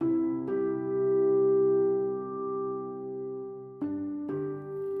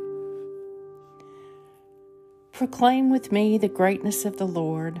Proclaim with me the greatness of the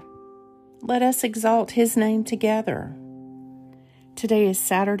Lord. Let us exalt His name together. Today is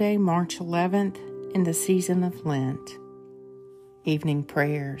Saturday, March 11th, in the season of Lent. Evening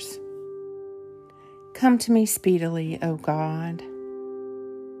prayers. Come to me speedily, O God.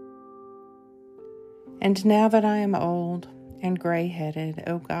 And now that I am old and gray-headed,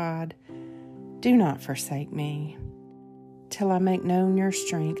 O God, do not forsake me, till I make known your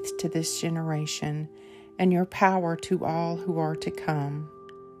strength to this generation and your power to all who are to come.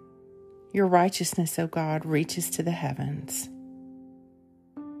 Your righteousness, O God, reaches to the heavens.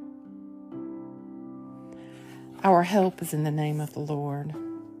 Our help is in the name of the Lord.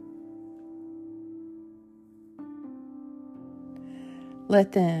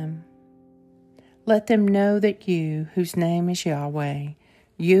 Let them know that you, whose name is Yahweh,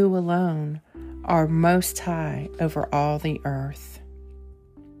 you alone are most high over all the earth.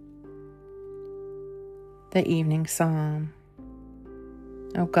 The Evening Psalm.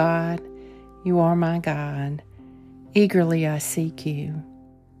 O God, you are my God. Eagerly I seek you.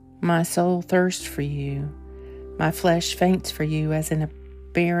 My soul thirsts for you. My flesh faints for you as in a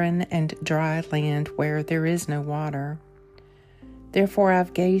barren and dry land where there is no water. Therefore I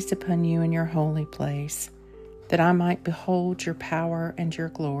have gazed upon you in your holy place, that I might behold your power and your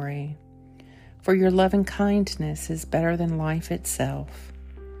glory. For your loving kindness is better than life itself.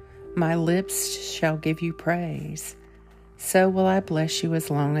 My lips shall give you praise. So will I bless you as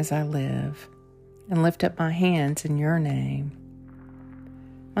long as I live, and lift up my hands in your name.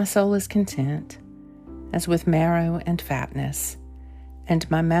 My soul is content, as with marrow and fatness,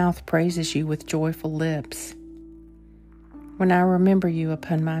 and my mouth praises you with joyful lips. When I remember you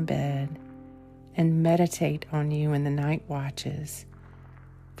upon my bed, and meditate on you in the night watches,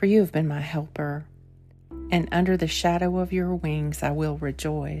 for you have been my helper, and under the shadow of your wings I will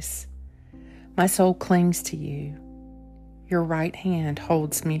rejoice. My soul clings to you. Your right hand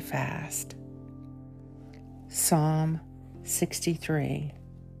holds me fast. Psalm 63.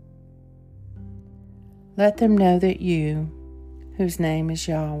 Let them know that you, whose name is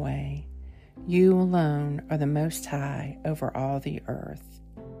Yahweh, you alone are the Most High over all the earth.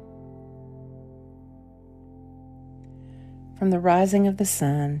 From the rising of the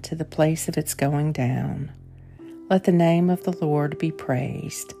sun to the place of its going down, let the name of the Lord be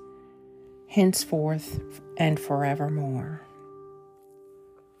praised, henceforth and forevermore.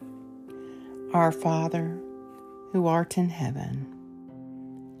 Our Father, who art in heaven,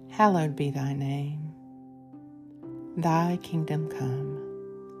 hallowed be thy name. Thy kingdom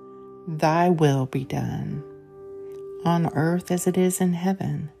come, thy will be done, on earth as it is in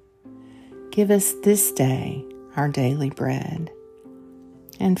heaven. Give us this day our daily bread,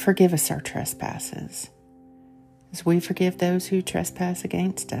 and forgive us our trespasses, as we forgive those who trespass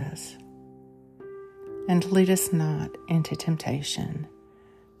against us. And lead us not into temptation,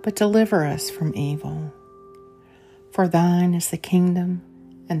 but deliver us from evil. For thine is the kingdom,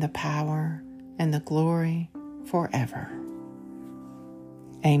 and the power, and the glory, forever.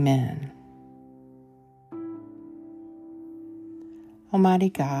 Amen. Almighty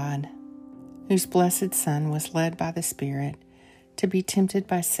God, whose blessed Son was led by the Spirit to be tempted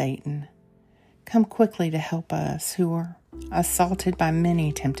by Satan, come quickly to help us who are assaulted by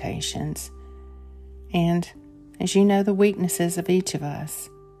many temptations. And as you know the weaknesses of each of us,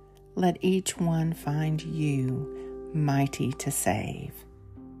 let each one find you mighty to save.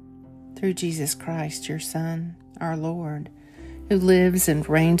 Through Jesus Christ, your Son, our Lord, who lives and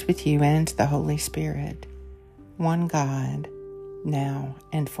reigns with you and the Holy Spirit, one God, now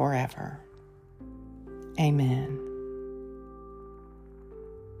and forever. Amen.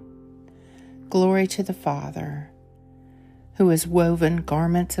 Glory to the Father, who has woven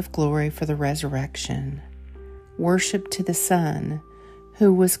garments of glory for the resurrection. Worship to the Son,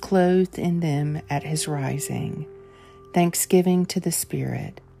 who was clothed in them at his rising. Thanksgiving to the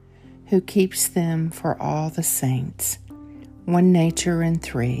Spirit, who keeps them for all the saints. One nature in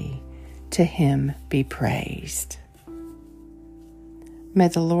three, to him be praised. May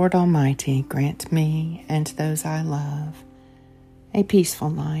the Lord Almighty grant me and those I love a peaceful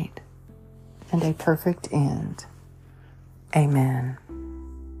night and a perfect end. Amen.